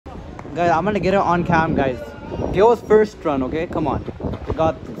Guys, I'm gonna get it on cam, guys. Gayle's first run, okay? Come on. We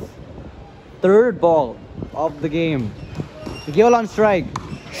got this. Third ball of the game. Gayle on strike.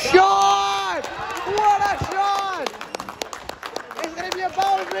 Shot! What a shot! It's gonna be a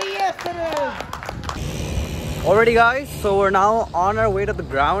boundary, yes it is! Alrighty guys, so we're now on our way to the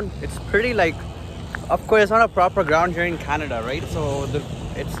ground. It's pretty like, of course it's not a proper ground here in Canada, right? So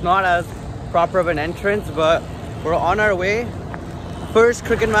it's not as proper of an entrance, but we're on our way. First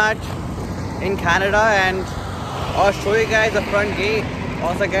cricket match in Canada, and I'll show you guys the front gate.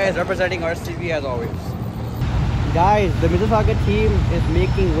 Also guys, representing RCB as always. Guys, the Mississauga team is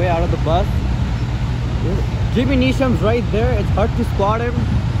making way out of the bus. Jimmy Neesham's right there. It's hard to spot him.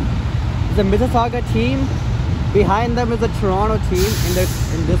 It's a Mississauga team. Behind them is a Toronto team in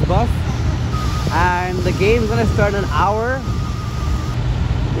this bus. And the game's gonna start in an hour.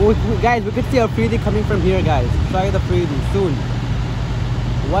 Guys, we could see Afridi coming from here, guys. Try the Afridi soon.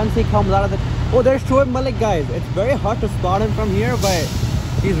 Once he comes out of the... Oh, there's Shoaib Malik, guys. It's very hard to spot him from here, but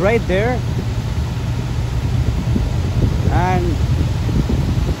he's right there. And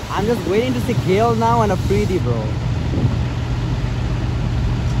I'm just waiting to see Gayle now and Afridi, bro.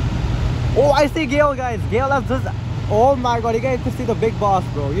 Oh, I see Gayle, guys. Gayle has just... Oh my god, you guys could see the big boss,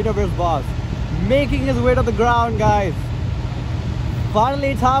 bro. Universe boss. Making his way to the ground, guys. Finally,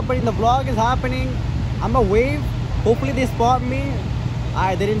 it's happening. The vlog is happening. I'm a wave. Hopefully they spot me.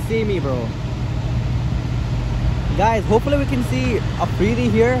 They didn't see me, bro. Guys, hopefully we can see Afridi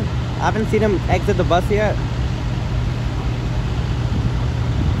here. I haven't seen him exit the bus yet.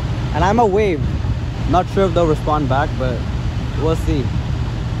 And I'm a wave. Not sure if they'll respond back, but we'll see.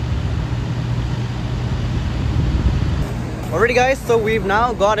 Alrighty guys, so we've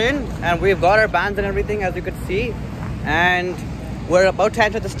now got in and we've got our bands and everything, as you could see. And we're about to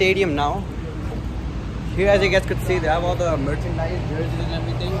enter the stadium now. Here, as you guys could see, they have all the merchandise, jerseys and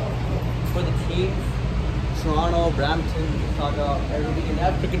everything for the teams. Toronto, Brampton, Mississauga, everything. And they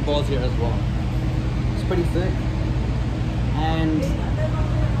have cricket balls here as well. It's pretty sick. And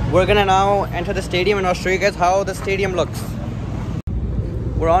we're gonna now enter the stadium and I'll show you guys how the stadium looks.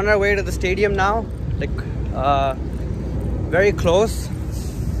 We're on our way to the stadium now. Like, very close.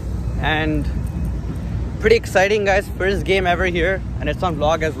 And pretty exciting, guys. First game ever here. And it's on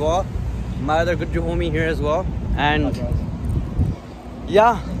vlog as well. My other good homie here as well. And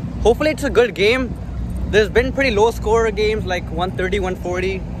yeah, hopefully it's a good game. There's been pretty low score games, like 130,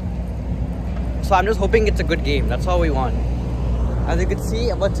 140. So I'm just hoping it's a good game. That's all we want. As you can see,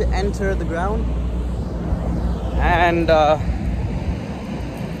 about to enter the ground. And I'll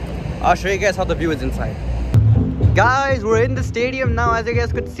show you guys how the view is inside. Guys, we're in the stadium now. As you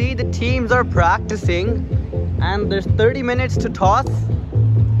guys could see, the teams are practicing. And there's 30 minutes to toss.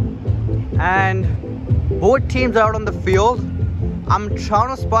 And both teams are out on the field. I'm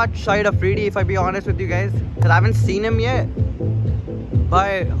trying to spot Shoaib Afridi, if I be honest with you guys, because I haven't seen him yet.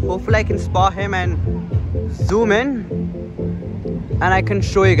 But hopefully I can spot him and zoom in. And I can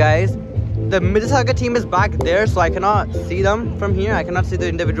show you guys. The Mississauga team is back there, so I cannot see them from here. I cannot see the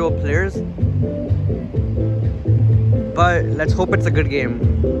individual players. But let's hope it's a good game.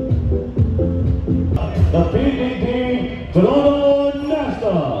 The PDD Toronto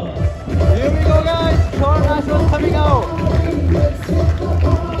Nationals. Here we go, guys. Toronto Nationals coming out.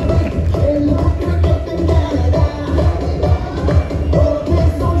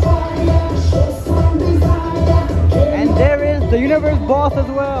 And there is the universe boss as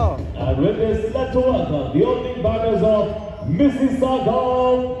well. And with this, let's welcome the opening batters of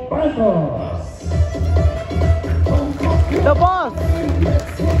Mississauga Panthers. The boss.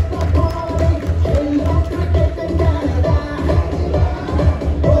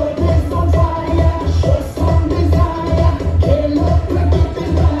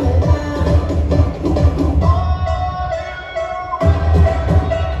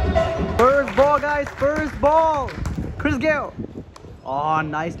 First ball, guys. First ball. Chris Gayle. Oh,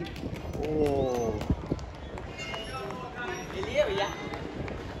 nice. Oh.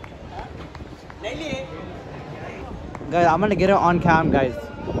 Guys, I'm gonna get it on cam, guys.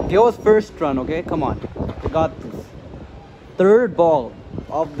 Gayle's first run, okay? Come on. We got this. Third ball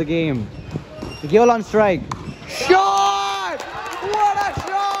of the game. Gayle on strike. Shot! What a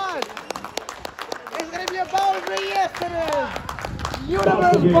shot! It's gonna be a boundary, yes it is!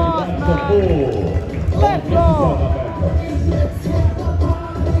 Universe boss, man! Let's go!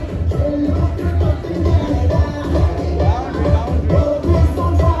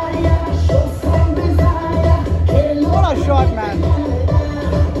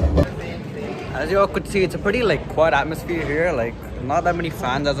 As you all could see, it's a pretty like quiet atmosphere here. Like not that many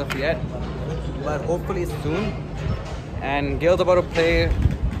fans as of yet, but hopefully soon. And Gayle's about to play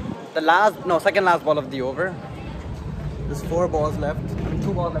second last ball of the over. There's 4 balls left. I mean,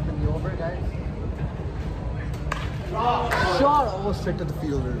 2 balls left in the over, guys. Shot almost straight to the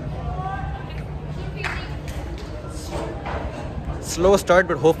fielder. Slow start,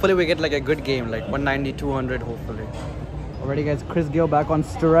 but hopefully we get like a good game, like 190, 200, hopefully. Alrighty, guys. Chris Gayle back on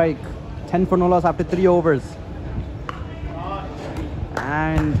strike. 10 for no loss after 3 overs.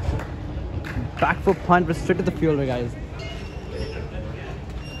 And back foot punt was straight to the fielder, guys.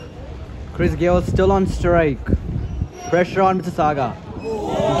 Chris Gayle still on strike. Pressure on Mississauga.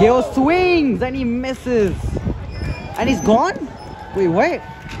 Gayle swings and he misses. And he's gone? Wait.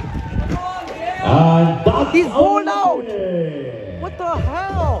 He's bowled out. What the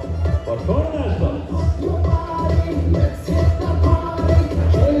hell?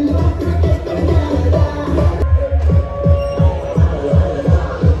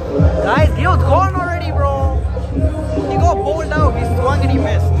 Guys, Gayle's gone already, bro. He got bowled out. He swung and he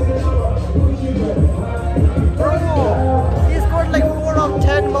missed. Bro, he scored like 4 of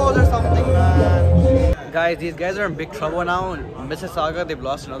 10 balls or something, man. Guys, these guys are in big trouble now. Mississauga, they've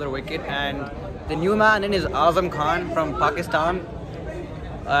lost another wicket, and the new man in is Azam Khan from Pakistan.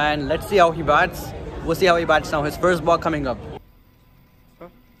 And let's see how he bats. We'll see how he bats now. His first ball coming up.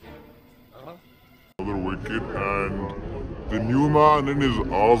 Another wicket, and the new man in is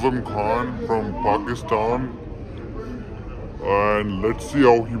Azam Khan from Pakistan. And let's see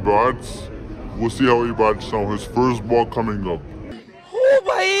how he bats. We'll see how he bats now. His first ball coming up. Oh,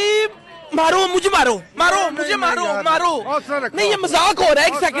 भाई मारो मुझे मारो मुझे मारो नहीं ये मजाक हो रहा है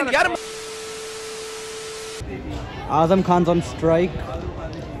एक सेकंड यार. Azam Khan's on strike.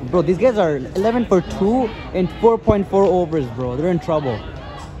 Bro, these guys are 11 for 2 in 4.4 overs, bro. They're in trouble.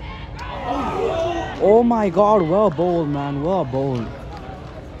 Oh my god, well bowled, man. Well bowled.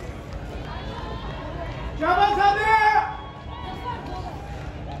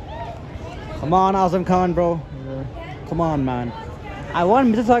 Come on, Azam Khan, bro. Come on, man. I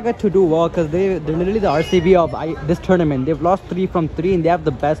want Mississauga to do well because they're literally the RCB of this tournament. They've lost 3 from 3 and they have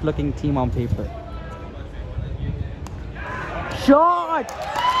the best looking team on paper. Shot!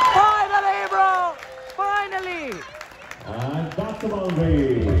 Finally, bro! Finally! And that's the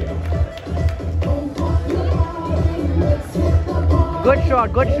boundary. Good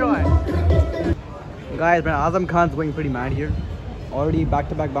shot, good shot. Guys, man, Azam Khan's going pretty mad here. Already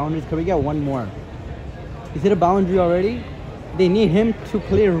back-to-back boundaries. Can we get one more? Is it a boundary already? They need him to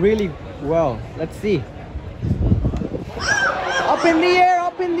play really well. Let's see. Up in the air,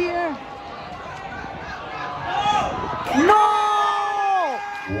 up in the air. No!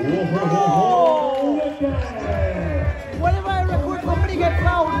 No! Whenever I record, somebody gets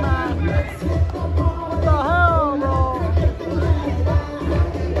out, man. What the hell, bro?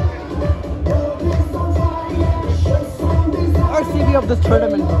 RCB of this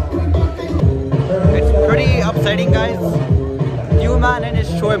tournament, bro. It's pretty upsetting, guys. New man in is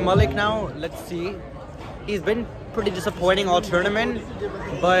Shoaib Malik now. Let's see. He's been pretty disappointing all tournament,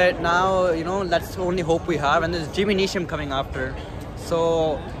 but now, you know, that's the only hope we have. And there's Jimmy Needsham coming after.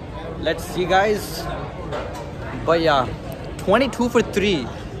 So let's see, guys. But yeah, 22 for 3,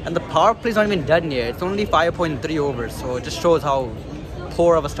 and the power play's not even done yet. It's only 5.3 overs, so it just shows how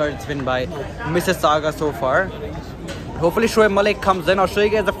poor of a start it's been by Mississauga so far. Hopefully Shoaib Malik comes in. I'll show you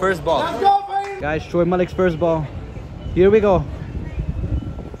guys the first ball. Guys, Shoaib Malik's first ball. Here we go.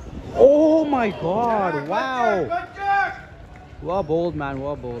 Oh my god, wow. Well bowled, man,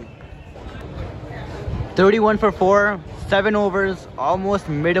 well bowled. 31 for 4, 7 overs, almost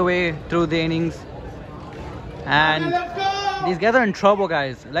midway through the innings. And these guys are in trouble,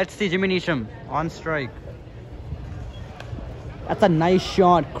 guys. Let's see Jimmy Needsham on strike. That's a nice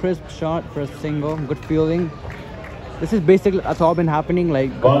shot, crisp shot for a single. Good fielding. This is basically, that's all been happening,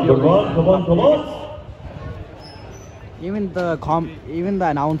 like good fielding. Come on. Even the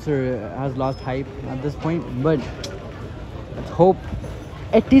announcer has lost hype at this point, but let's hope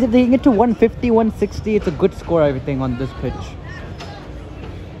at least if they can get to 150, 160, it's a good score, everything on this pitch.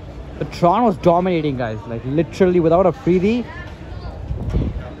 But Toronto's dominating, guys, like literally without a freebie.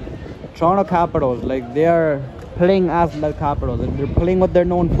 Toronto Capitals, like they are playing as the Capitals, and they're playing what they're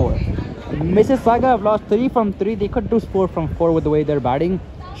known for. Mississauga have lost 3 from 3. They could do 4 from 4 with the way they're batting.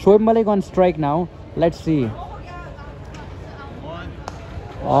 Shoaib Malik on strike now. Let's see.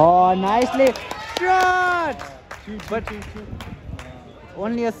 Oh, nicely shot! But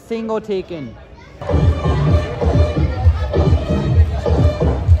only a single taken.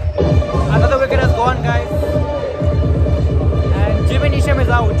 Another wicket has gone, guys. And Jimmy Needsham is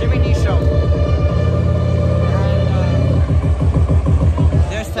out. Jimmy Needsham.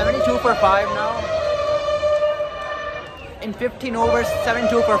 And they're 72 for 5 now. in 15 overs,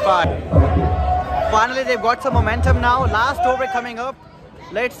 7-2 for 5. Finally, they've got some momentum now. Last over coming up.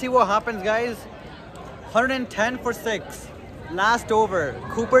 Let's see what happens, guys. 110 for 6. Last over.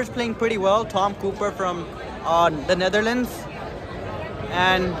 Cooper's playing pretty well. Tom Cooper from the Netherlands.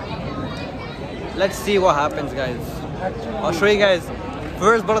 And let's see what happens, guys. I'll show you guys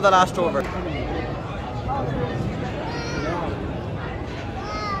first ball of the last over.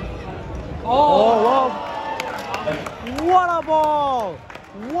 Oh, wow. What a ball!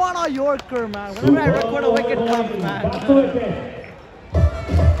 What a Yorker, man. Whenever I record a wicket comes, man.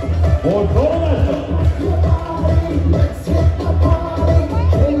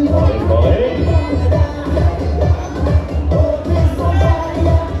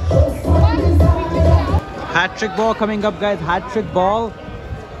 Hat-trick ball coming up, guys. Hat-trick ball.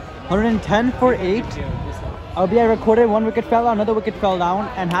 110 for 8. I recorded, 1 wicket fell down, another wicket fell down,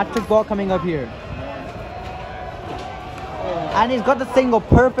 and hat-trick ball coming up here. And he's got the single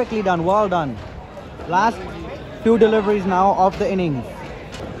perfectly done. Well done. Last few deliveries now of the innings.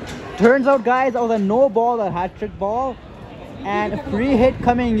 Turns out, guys, that was a no ball, that hat-trick ball. And a free hit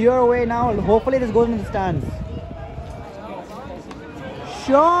coming your way now. Hopefully this goes into the stands.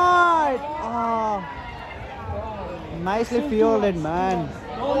 Shot! Oh, nicely fielded, man.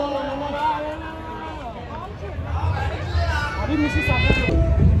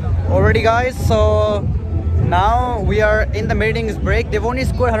 Alrighty, guys, so now we are in the mid-innings break. They've only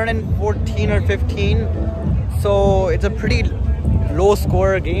scored 114 or 15, so it's a pretty low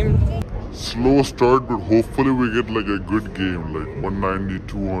score game. Slow start, but hopefully we get like a good game, like 190,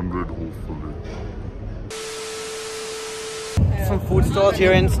 200, hopefully. Some food stalls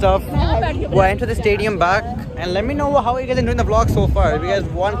here and stuff. We're into the stadium back, and let me know how you guys are enjoying the vlog so far. If you guys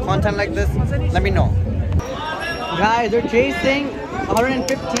want content like this, let me know. Guys, they're chasing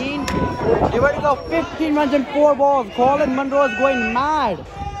 115. They were to go 15 runs and 4 balls. Colin Munro is going mad.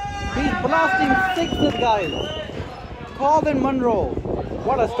 He's blasting sixes, guys. Colin Munro.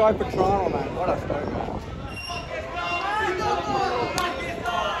 What a start for Toronto, man. What a start, man.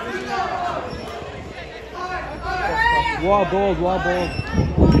 Wow, bold, wow, bold.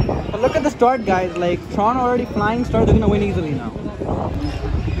 But look at the start, guys. Like, Toronto already flying start. They're going to win easily now.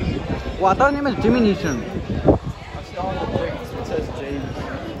 Wow, I thought his name is Jimmy Needsham.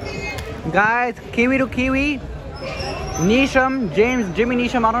 Guys, Kiwi to Kiwi. Needsham, Jimmy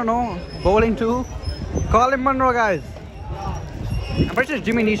Needsham, I don't know. Bowling too. Colin Munro, guys. I'm pretty sure it's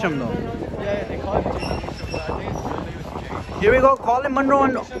Jimmy Needsham though. Yeah, they call him Jimmy Needsham. Here we go, Colin Munro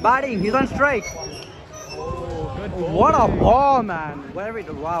on batting. He's on strike. Oh, good ball. What a ball, man. Whatever it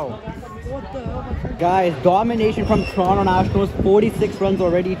is, wow. Guys, domination from Toronto Nationals. 46 runs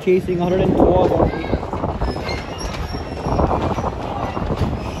already, chasing 112 already.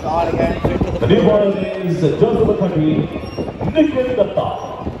 Shot again, straight to the The new ball is Joseph McCarthy, Nicholas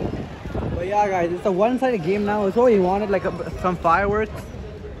Datta. But yeah, guys, it's a one-sided game now. It's all you wanted, like some fireworks,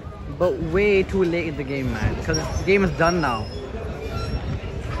 but way too late in the game, man, because the game is done now.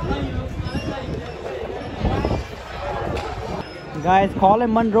 Guys,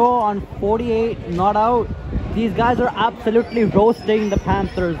 Colin Munro on 48, not out. These guys are absolutely roasting the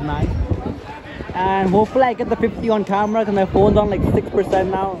Panthers, man. And hopefully I get the 50 on camera because my phone's on like 6%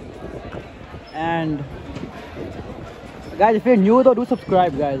 now. And guys, if you're new though, do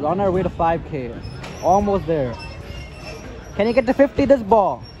subscribe, guys. On our way to 5K. Almost there. Can you get to 50 this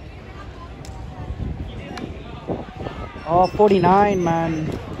ball? Oh, 49, man.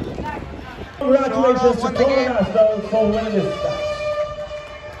 Congratulations to Toronto Nationals for winning this match.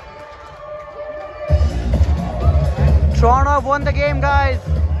 Toronto have won the game, guys.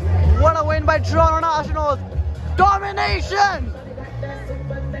 What a win by Toronto Nationals. Domination!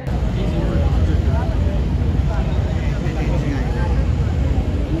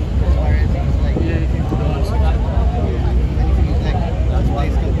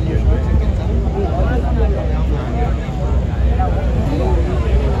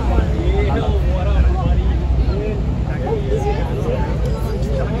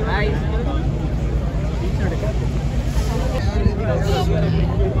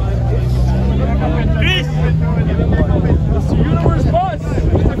 Chris! It's the universe bus!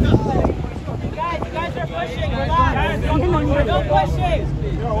 Guys are pushing, relax. Don't push it.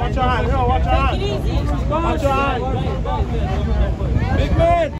 Yo, watch out, watch out. Take it easy. Watch out. Big man!